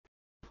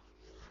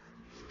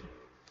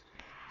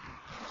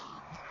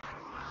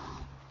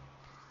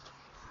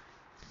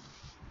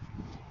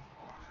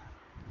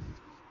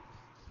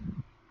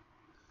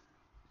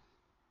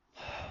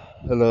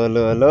Hello,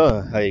 hello,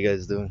 hello. How you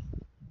guys doing?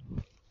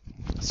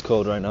 It's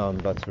cold right now. I'm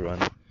about to run.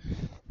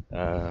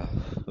 Uh,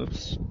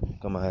 oops,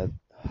 got my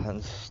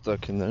hands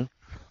stuck in there.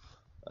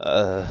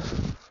 Uh,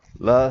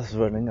 Last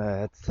running I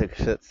had to take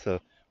a shit, so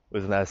it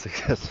wasn't as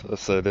successful.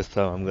 So this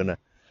time I'm gonna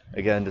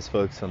again just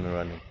focus on the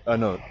running. Oh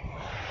no,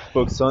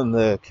 focus on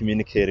the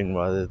communicating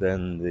rather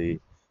than the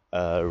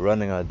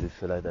running. I do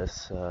feel like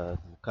that's kind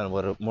of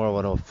what more I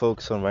want to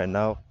focus on right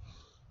now.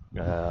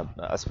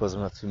 I suppose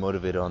I'm not too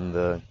motivated on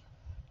the.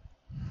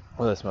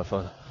 Oh, that's my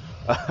phone.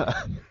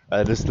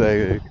 I just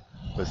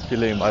was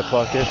feeling in my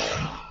pocket,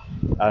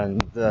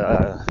 and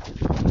I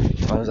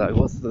was like,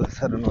 "What's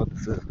this? I don't know what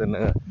this is."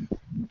 Then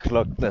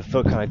clocked the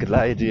fuck kind of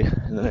glidey,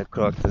 and then I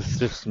clocked it's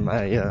just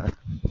my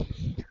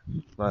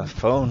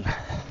phone.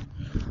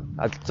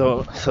 I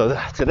don't. So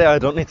today I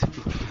don't need to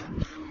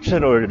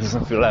shit, or it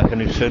doesn't feel like I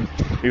need shit,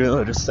 even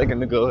though just a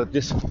second ago it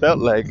just felt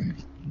like.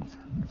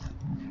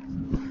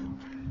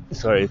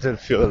 Sorry, it did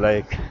feel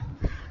like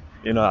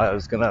I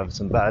was gonna have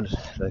some bad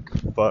like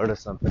fart or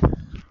something,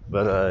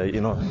 but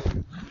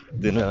didn't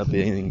end up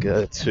being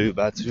too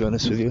bad, to be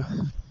honest with you.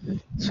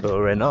 So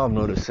right now I'm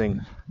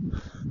noticing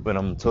when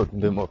I'm talking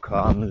a bit more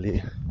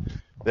calmly,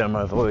 then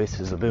my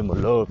voice is a bit more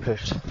lower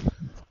pitched.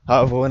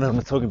 However, when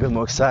I'm talking a bit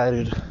more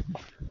excited,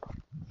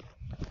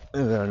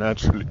 very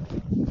naturally,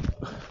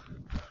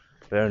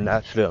 I'm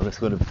just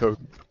going to throw.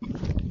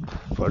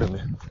 Pardon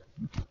me.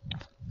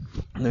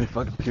 Let me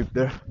fucking puke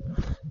there.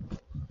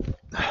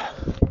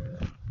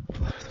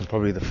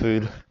 Probably the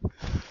food,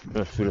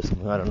 or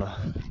something. I don't know.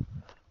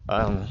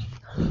 Um,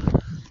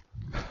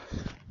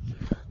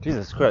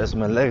 Jesus Christ,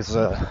 my legs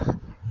are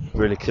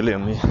really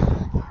killing me.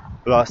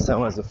 Last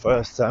time was the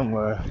first time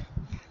where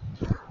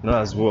I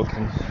was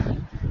walking,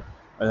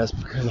 and that's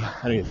because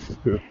I needed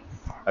food.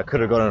 I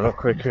could have gone a lot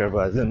quicker,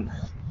 but I didn't.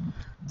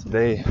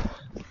 Today,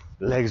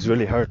 legs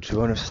really hurt, to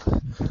be honest,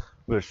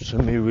 which to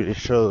me really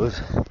shows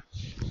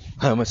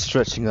how much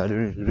stretching I do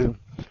need to do.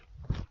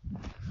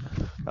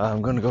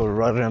 I'm gonna go to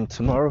Rotterdam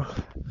tomorrow,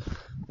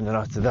 and then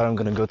after that I'm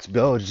gonna go to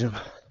Belgium.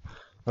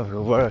 I've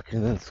got work,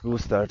 and then school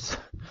starts,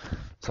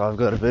 so I've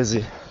got a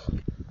busy,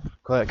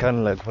 quite kind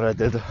of like what I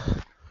did.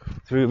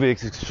 3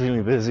 weeks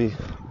extremely busy,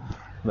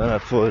 then I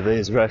had 4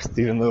 days rest,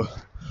 even though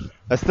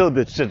I still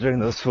did shit during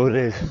those 4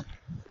 days.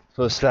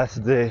 So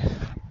Saturday,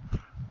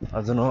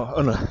 I don't know,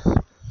 oh no,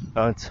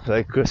 I went to,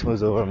 like,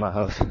 Christmas over at my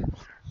house,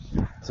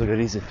 took it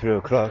easy 3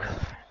 o'clock,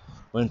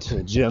 went to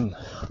a gym,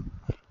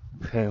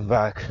 came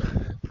back,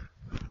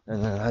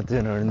 and then had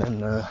dinner, and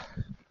then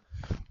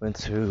went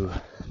to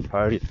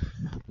party,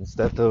 and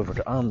stepped over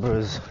to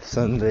Amber's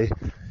Sunday,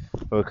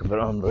 woke up at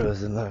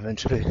Amber's, and then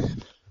eventually,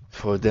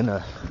 for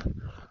dinner,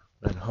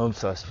 went home,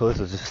 so I suppose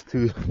it was just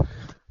 2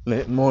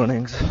 late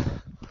mornings,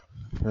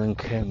 and then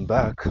came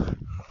back,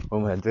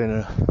 home had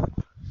dinner,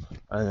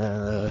 and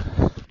then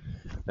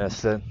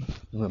that's it.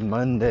 On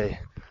Monday,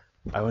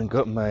 I went and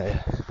got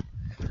my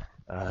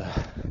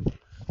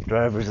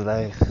driver's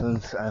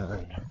license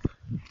and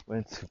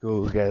went to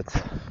go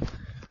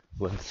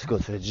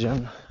to the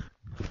gym.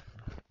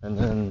 And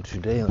then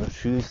today on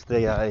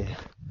Tuesday, I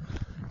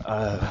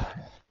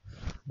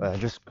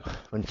just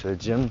went to the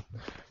gym.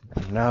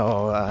 And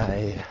now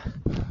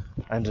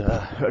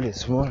early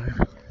this morning,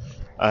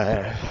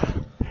 I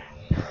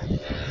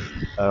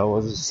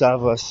was at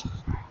Savas,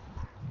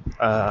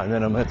 and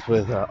then I met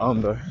with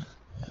Amber.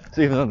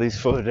 So even though these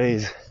 4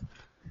 days,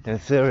 in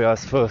theory, are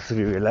supposed to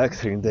be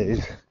relaxing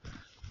days,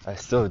 I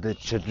still did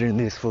shit during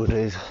these 4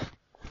 days.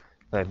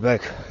 Like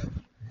back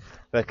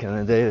in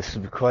the day, this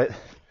would be quite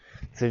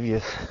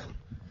serious.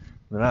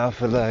 But now I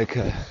feel like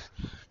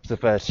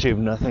if I achieved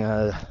nothing,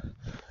 and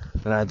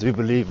I do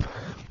believe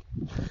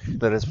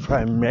that it's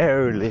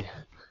primarily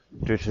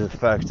due to the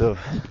fact of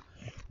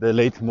the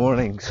late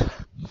mornings.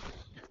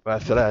 But I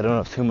feel like I don't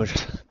have too much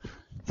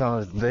time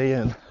of the day,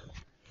 and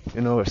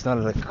it's not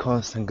like a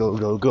constant go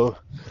go go.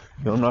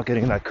 I'm not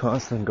getting that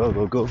constant go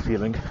go go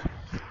feeling.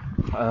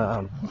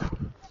 And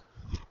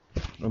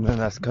then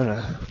that's kind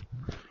of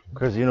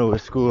because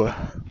with school,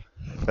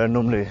 I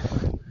normally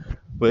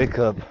wake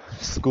up,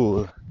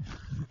 school,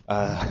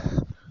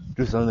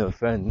 do something with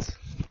friends,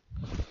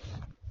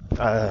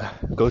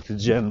 go to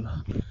gym,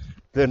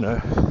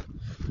 dinner,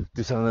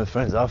 do something with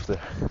friends after,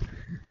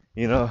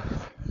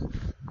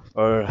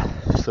 or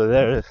so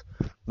there is.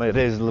 My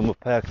day is a little more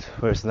packed,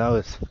 whereas now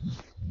it's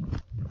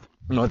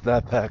not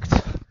that packed.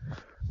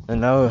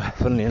 And now,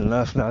 funnily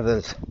enough, now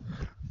that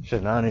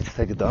now I need to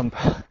take a dump,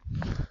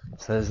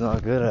 so it's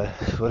not good. I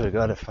swear to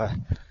God, if I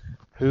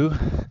poo,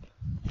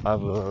 I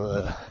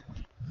will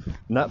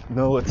not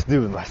know what to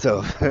do with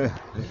myself.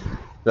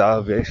 That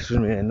would be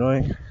extremely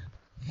annoying.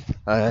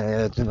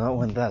 I do not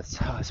want that.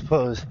 So I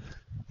suppose,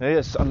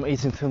 yes, I'm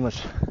eating too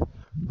much.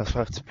 That's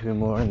why I have to poo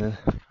more, and then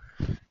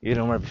eat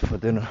them right before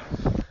dinner.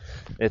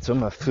 It's on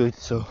my food,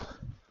 so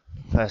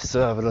I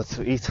still have a lot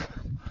to eat.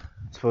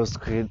 I'm supposed to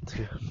create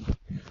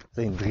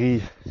saying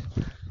three.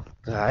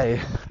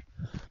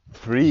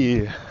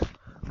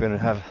 I'm gonna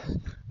have,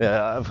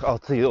 I'll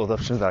tell you all the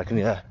options that I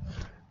can,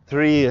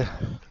 3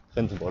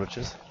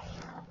 centimeters.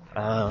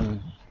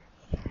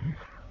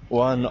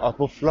 one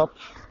upper flop.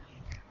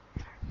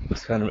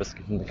 It's kind of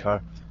risky from the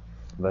car,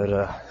 but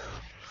I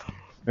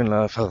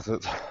felt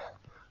that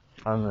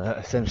I'm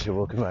essentially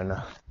walking right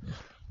now.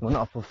 One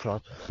upper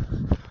flop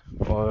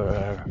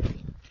or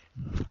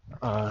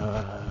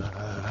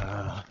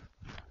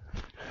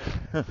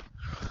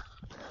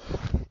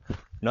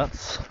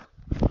nuts.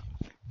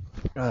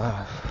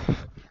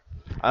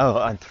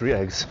 And 3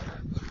 eggs.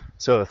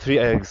 So 3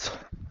 eggs,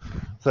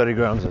 30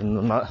 grams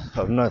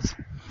of nuts.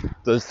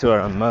 Those 2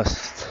 are a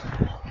must.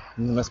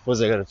 And I suppose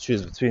I gotta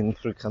choose between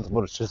 3 cans of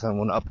butter chips and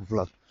 1 apple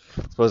flop.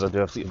 I suppose I do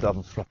have to eat the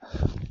apple flop.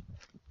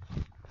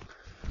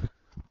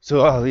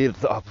 So I'll eat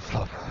the apple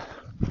flop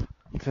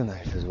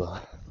tonight as well.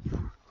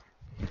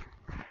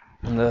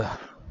 And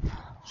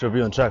should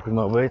be on track with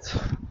my weight.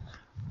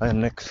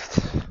 And next,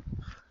 I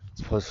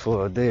suppose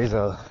 4 days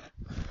I'll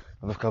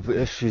have a couple of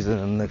issues, and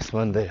then next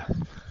Monday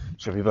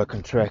should be back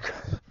on track.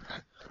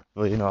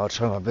 But I'll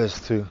try my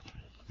best to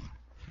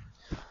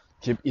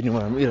keep eating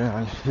what I'm eating,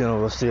 and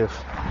we'll see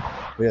if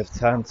we have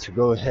time to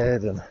go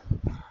ahead and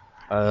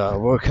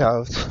work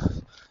out.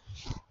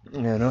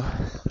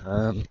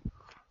 Let's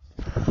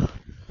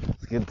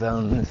get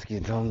down.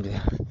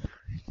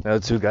 There were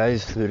 2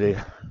 guys today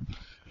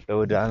that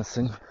were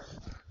dancing,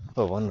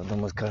 but one of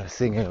them was kind of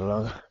singing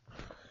along.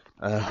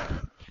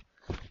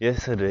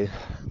 Yesterday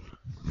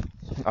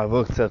I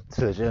walked up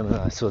to the gym and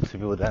I saw 2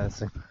 people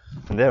dancing,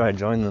 and there I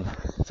joined them,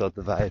 felt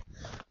the vibe.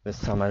 This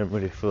time I didn't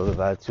really feel the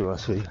vibe too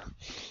much,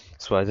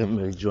 so I didn't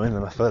really join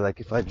them. I felt like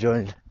if I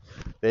joined,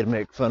 they'd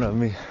make fun of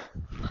me.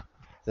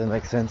 Does that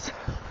make sense?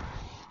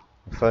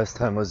 The first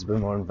time was a bit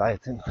more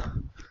inviting.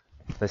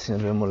 They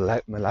seemed a bit more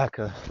like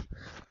Malacca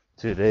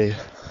today,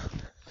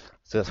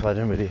 so that's why I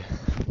didn't really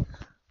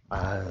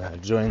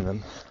join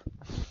them.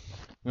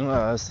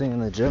 I was thinking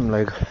in the gym,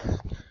 like,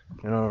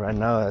 right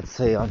now I'd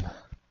say I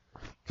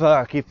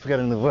keep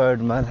forgetting the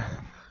word, man.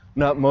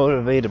 Not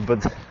motivated,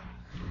 but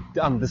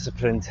I'm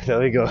disciplined. There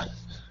we go.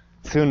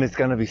 Soon it's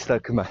gonna be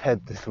stuck in my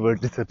head, this word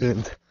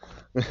disciplined.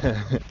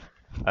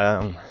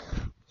 But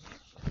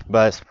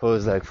I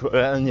suppose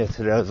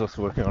today I was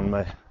also working on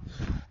my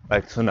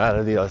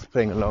tonality. I was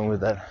playing along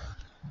with that.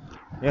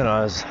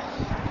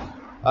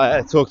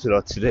 I talked a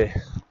lot today.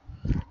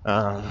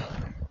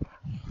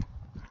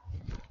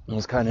 It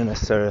was kind of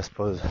necessary, I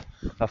suppose.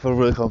 I feel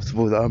really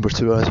comfortable with Amber,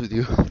 to be honest with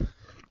you.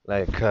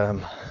 I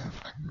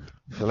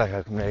feel like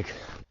I can make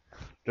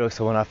jokes.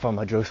 So when I find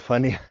my jokes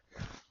funny,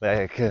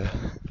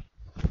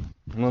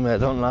 normally I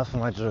don't laugh at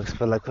my jokes,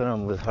 but when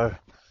I'm with her,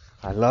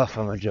 I laugh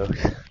at my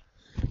jokes.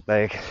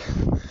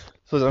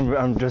 So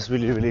I'm just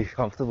really, really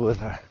comfortable with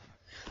her.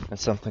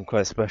 It's something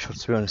quite special,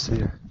 to be honest with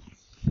you.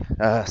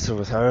 So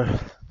with her,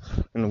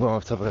 I'm going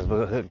off topic,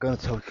 but I'm going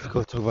to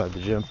go talk about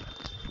the gym.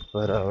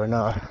 But right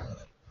now,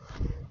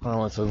 I don't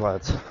want to talk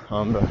about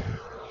Amber.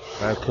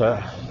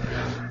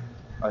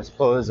 I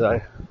suppose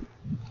I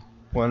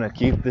want to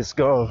keep this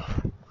girl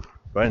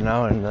right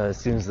now, and it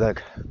seems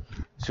like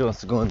she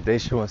wants to go on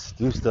dates, she wants to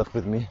do stuff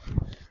with me.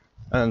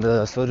 And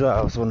so do I. I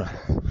also want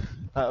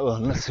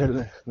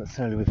to,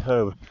 necessarily with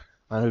her, but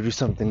I want to do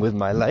something with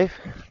my life.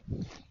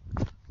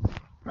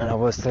 And I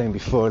was saying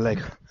before,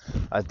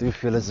 I do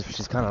feel as if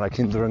she's kind of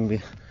hindering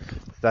me.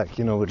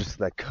 We're just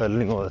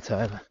cuddling all the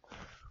time.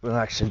 We're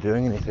not actually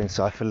doing anything,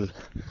 so I feel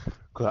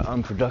quite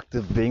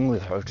unproductive being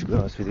with her, to be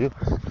honest with you.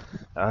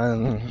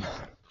 And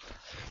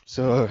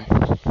so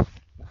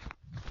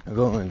I'm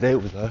going on a date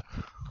with her,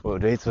 or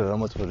dates with her,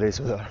 multiple dates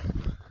with her.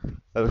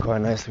 That'd be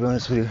quite nice, to be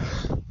honest with you.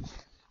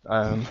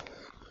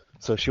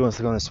 So she wants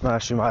to go on a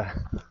smash room. I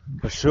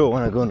for sure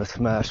want to go on a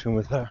smash room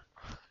with her.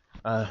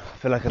 I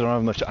feel like I don't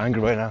have much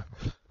anger right now.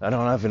 I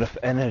don't have enough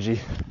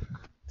energy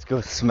to go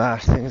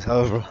smash things.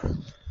 However,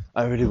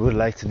 I really would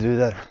like to do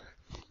that.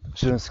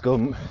 She wants to go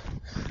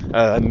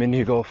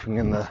mini golfing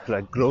in the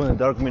glow in the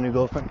dark mini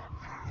golfing.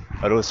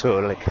 I'd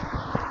also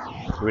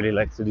really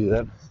like to do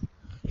that.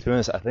 To be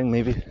honest, I think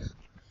maybe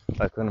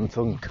when I'm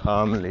talking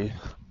calmly,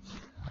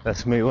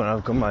 that's maybe when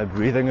I've got my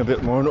breathing a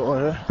bit more in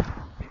order.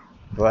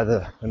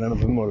 Rather when I'm a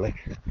bit more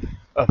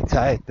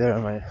uptight there,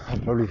 I'm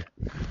probably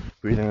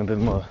breathing a bit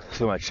more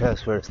through my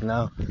chest, whereas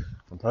now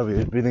I'm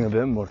probably breathing a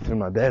bit more through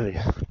my belly.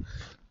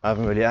 I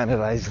haven't really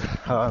analysed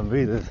how I'm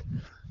breathing.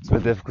 It's a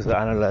bit difficult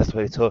to analyse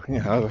while you're talking,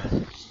 however,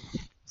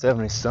 it's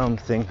definitely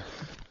something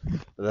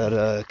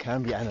that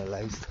can be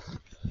analysed.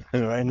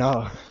 And right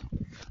now,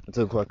 I'm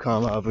talking quite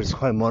calm, however, it's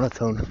quite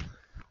monotone.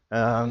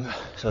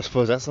 So I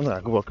suppose that's something I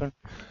could work on.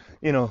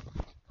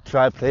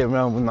 Try play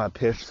around with my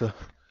pitch, so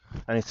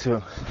I need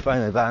to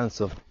find a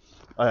balance of,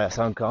 I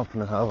sound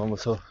confident, however, I'm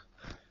also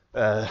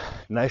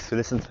nice to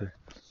listen to.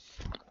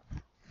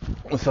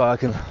 So I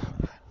can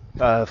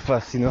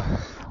first,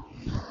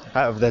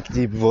 have that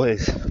deep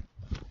voice,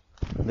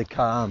 the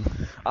calm,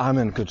 I'm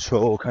in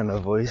control kind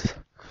of voice.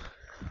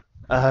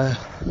 And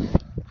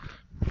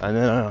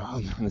then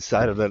on the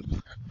side of that,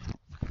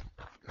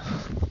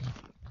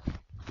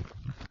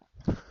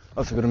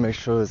 also got to make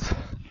sure that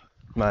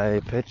my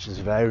pitch is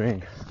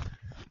varying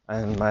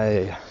and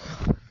my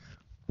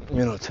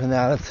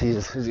tonality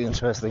is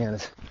interesting and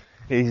it's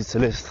easy to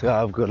listen to.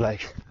 I've got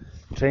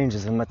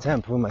changes in my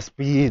tempo, my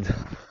speed,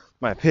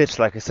 my pitch,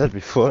 like I said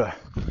before,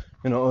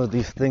 all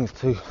these things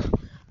to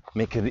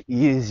make it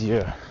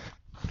easier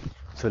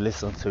to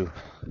listen to,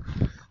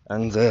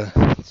 and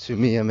to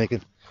me, I make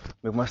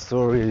my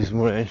stories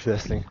more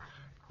interesting.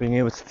 Being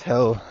able to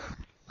tell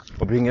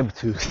or being able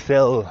to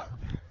sell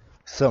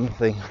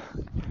something,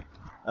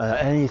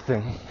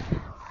 anything,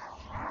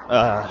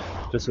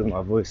 just with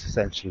my voice,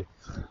 essentially,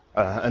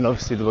 and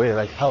obviously the way,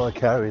 like, how I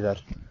carry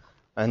that,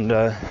 and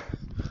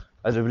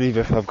I do believe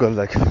if I've got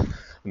like a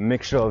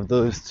mixture of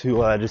those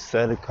two, I just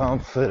said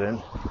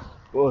confident,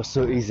 but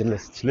also easy to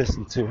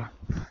listen to,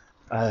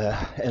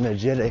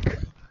 energetic,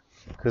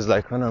 because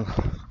like when I'm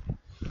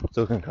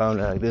talking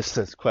calmly like this,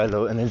 it's quite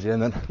low energy,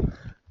 and then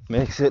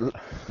makes it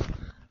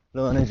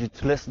low energy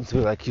to listen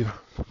to, like you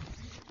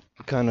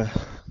kind of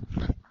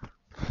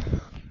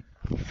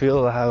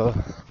feel how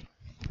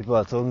people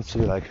are talking to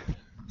you, like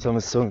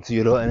someone's talking to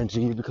you low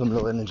energy, you become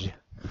low energy.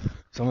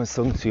 Someone's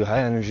talking to you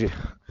high energy,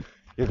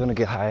 you're gonna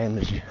get high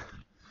energy.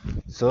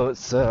 So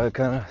it's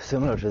kind of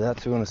similar to that,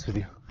 to be honest with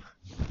you.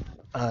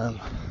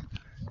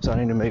 So I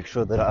need to make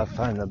sure that I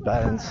find a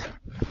balance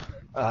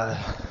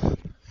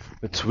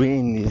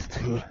between these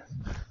two.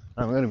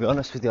 I'm going to be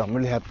honest with you, I'm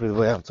really happy with the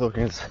way I'm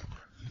talking. It's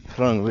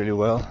flowing really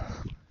well.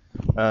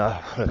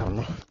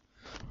 I'm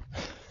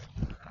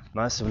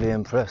massively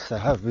impressed. I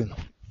have been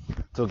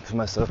talking to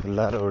myself a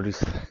lot, or at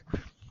least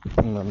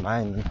in my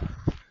mind.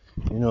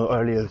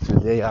 Earlier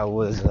today I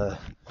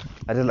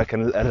did like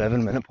an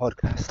 11-minute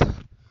podcast.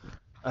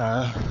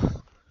 I'm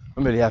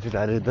really happy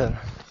that I did that.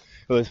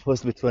 It was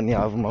supposed to be 20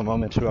 hours, my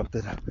mom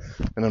interrupted,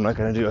 and I'm not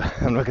gonna do a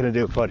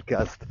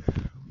podcast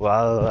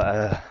while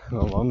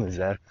my mom is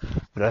there.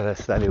 But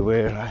that's slightly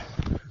where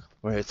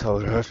I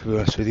told her, to be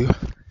honest with you.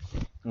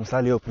 I'm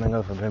slightly opening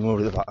up a bit more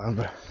about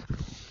Amber.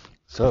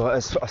 So I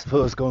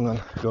suppose going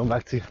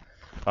back to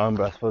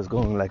Amber, I suppose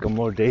going like on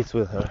more dates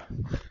with her.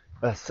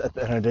 That's at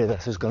the end of the day,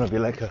 that's just gonna be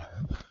like a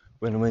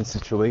win-win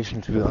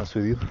situation, to be honest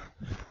with you.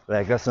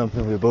 Like that's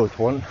something we both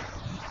want.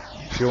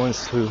 She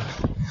wants to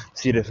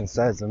see different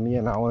sides of me,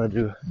 and I want to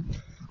do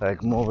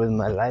like more with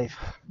my life.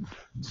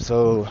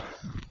 So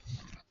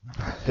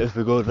if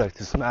we go like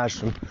to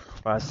Smash,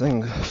 I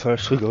think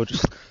first we go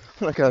just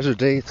like as a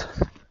date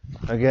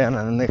again,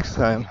 and the next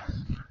time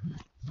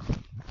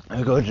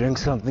I go drink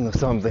something or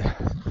something,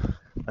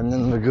 and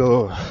then we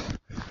go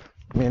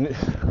in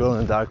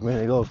the dark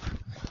mini golf,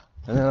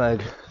 and then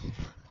like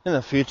in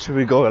the future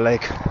we go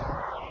like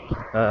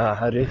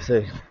how do you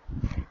say?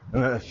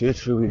 In the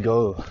future we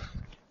go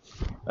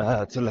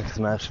to like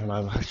Smash, and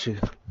I'm actually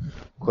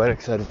quite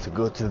excited to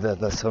go to that.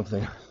 That's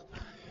something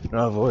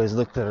I've always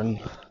looked at, and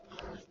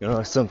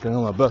it's something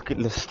on my bucket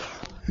list,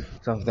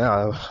 something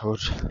I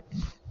would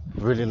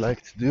really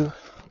like to do.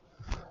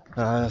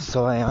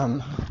 So I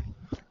am,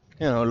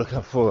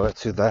 looking forward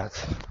to that.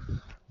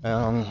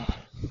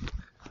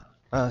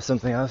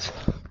 Something else,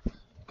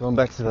 going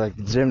back to like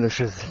the gym,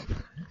 which is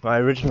my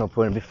original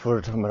point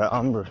before talking about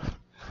Amber.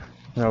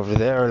 Over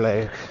there,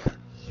 like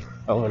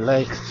I would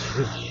like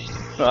to.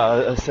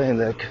 I was saying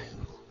like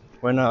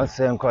when I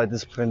say I'm quite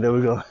disciplined, there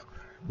we go.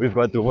 We've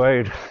got the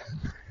word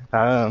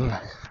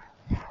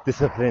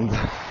disciplined.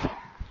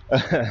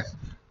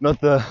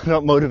 Not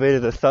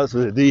motivated that starts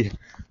with a D.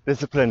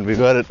 Disciplined. We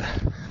got it.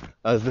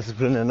 I was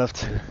disciplined enough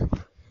to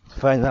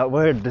find that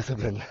word,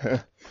 disciplined.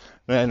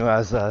 And I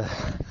was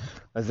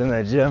in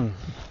the gym,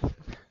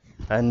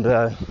 and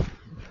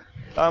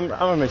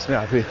Amber makes me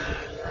happy.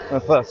 I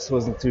first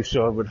wasn't too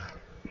sure, but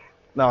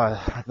now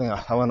I think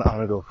I want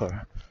to go for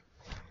her.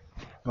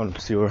 I want to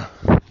pursue her.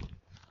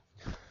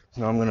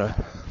 So I'm gonna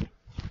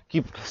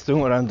keep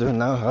doing what I'm doing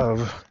now.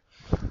 However,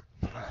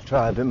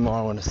 try a bit more.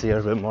 I want to see her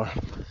a bit more.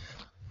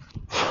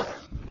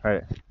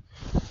 Alright.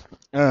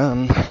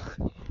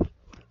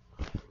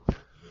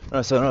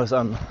 So notice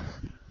I'm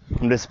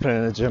disciplined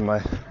in the gym.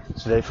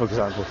 Today, for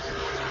example,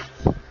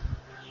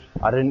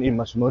 I didn't need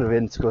much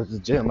motivated to go to the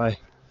gym. I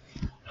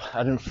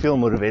didn't feel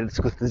motivated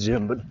to go to the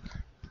gym, but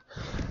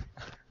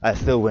I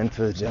still went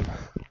to the gym.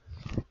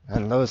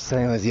 And that was the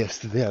same as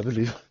yesterday, I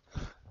believe.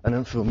 I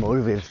didn't feel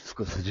motivated to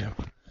go to the gym.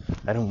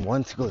 I didn't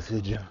want to go to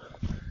the gym.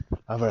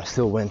 However, I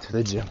still went to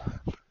the gym.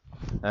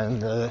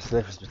 And that's the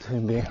difference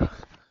between being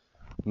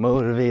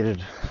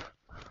motivated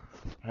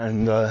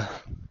and I'm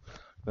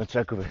gonna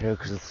check over here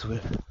because it's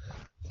weird.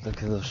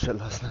 Look at those shit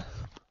last night.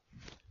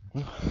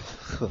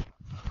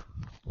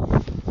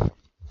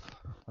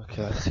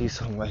 Okay, I see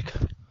some like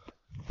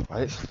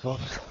white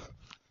spots.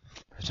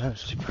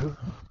 Potentially poo.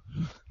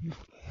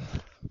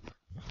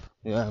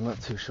 Yeah, I'm not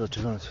too sure, to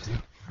be honest with you.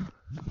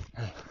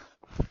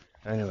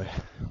 Anyway,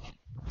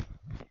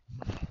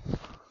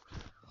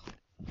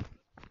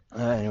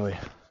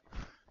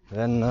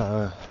 then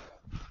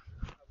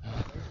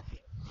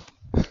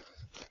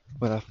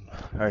what happened?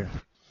 Alright.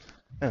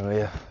 Anyway,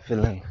 yeah,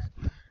 feeling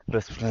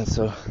disciplined.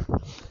 So,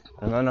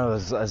 and then I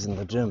was in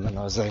the gym, and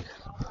I was like,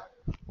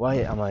 why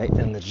am I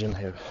in the gym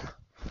here?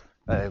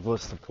 Like,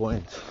 what's the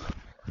point?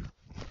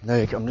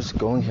 Like, I'm just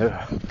going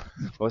here.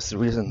 What's the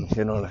reason?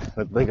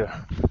 Like bigger.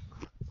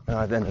 And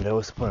at the end of the day,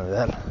 what's the point of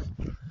that?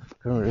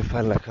 couldn't really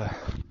find like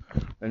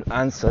an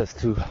answer as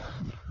to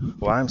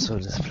why I'm so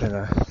disciplined.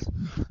 I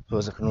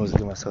suppose I can always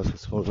give myself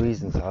small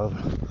reasons, however,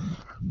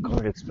 I can't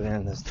really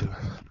explain as to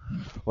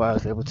why I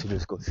was able to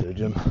just go to the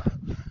gym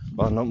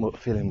while not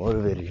feeling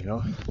motivated, you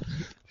know?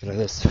 I feel like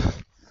there's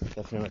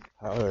definitely like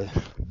power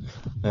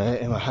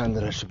in my hand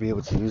that I should be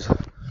able to use.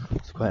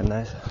 It's quite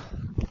nice.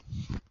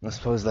 I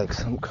suppose like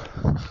some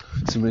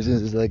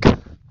reasons is like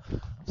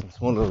some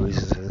smaller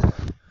reasons that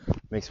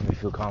makes me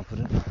feel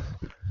confident.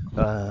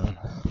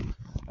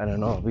 I don't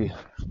know, I'll be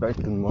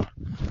respected more.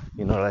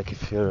 You know, like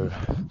if you're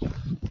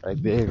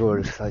like big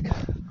or just like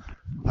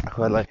I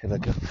quite like it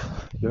like if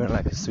you're in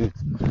like a suit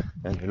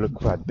and you look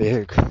quite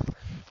big.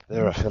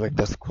 There I feel like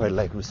that's quite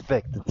like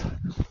respected.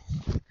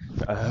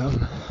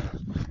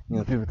 You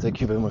know, people take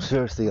you a bit more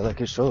seriously.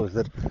 Like it shows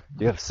that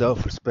you have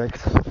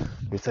self-respect.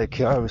 You take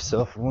care of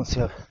yourself. And once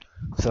you have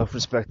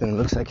self-respect and it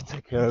looks like you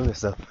take care of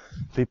yourself,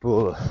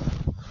 people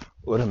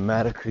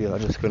automatically are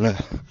just gonna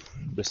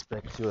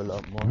respect you a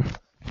lot more.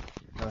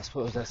 And I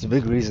suppose that's a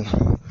big reason.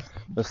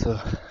 So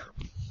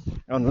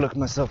I want to look at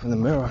myself in the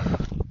mirror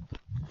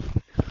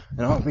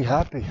and I want to be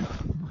happy.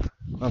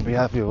 I want to be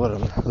happy with what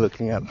I'm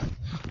looking at.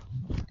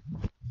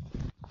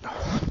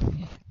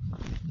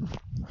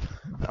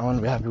 I want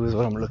to be happy with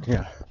what I'm looking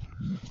at.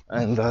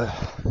 And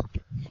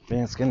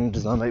being skinny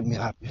does not make me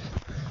happy.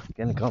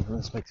 Getting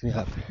confidence makes me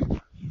happy.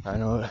 I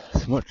know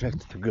it's more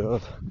attracted to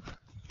girls.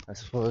 I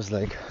suppose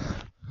like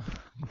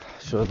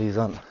sure these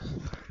aren't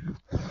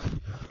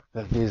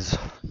like these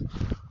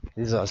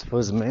are I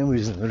suppose the main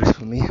reasons at least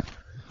for me.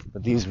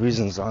 But these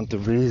reasons aren't the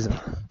reason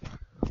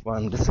why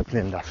I'm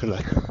disciplined. I feel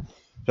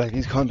like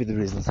these can't be the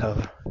reasons,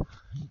 however.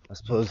 I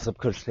suppose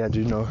subconsciously I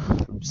do know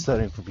from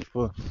studying for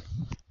before.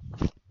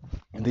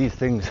 And these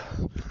things,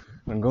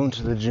 when going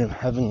to the gym,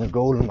 having a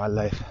goal in my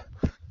life,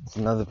 it's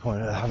another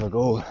point. I have a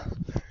goal.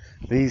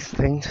 These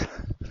things,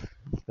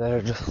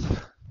 they're just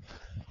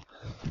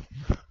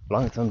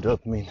long-term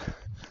dopamine.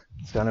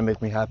 It's gonna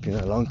make me happy in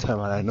the long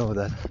term, and I know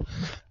that.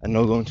 I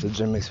know going to the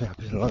gym makes me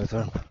happy in the long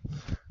term.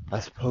 I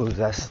suppose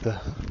that's the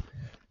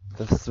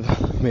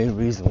main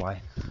reason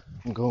why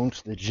I'm going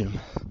to the gym,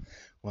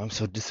 why I'm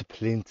so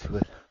disciplined to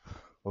it.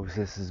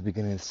 Obviously, this is the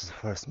beginning. This is the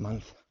first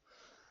month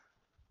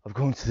of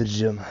going to the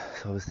gym.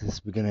 So obviously, this is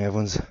the beginning.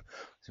 Everyone's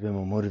a bit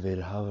more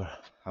motivated. However,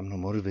 I'm not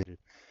motivated.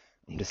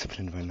 I'm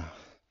disciplined right now.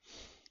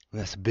 And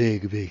that's a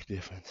big, big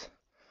difference.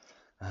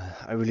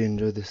 I really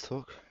enjoyed this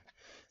talk.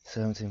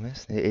 17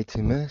 minutes,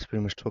 18 minutes,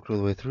 pretty much talked all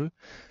the way through.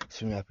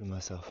 Extremely happy with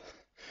myself.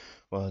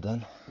 Well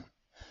done.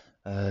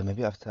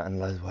 Maybe I have to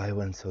analyze why I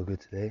went so good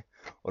today,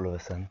 all of a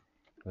sudden.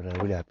 But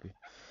I'm really happy.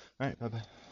 Alright, bye bye.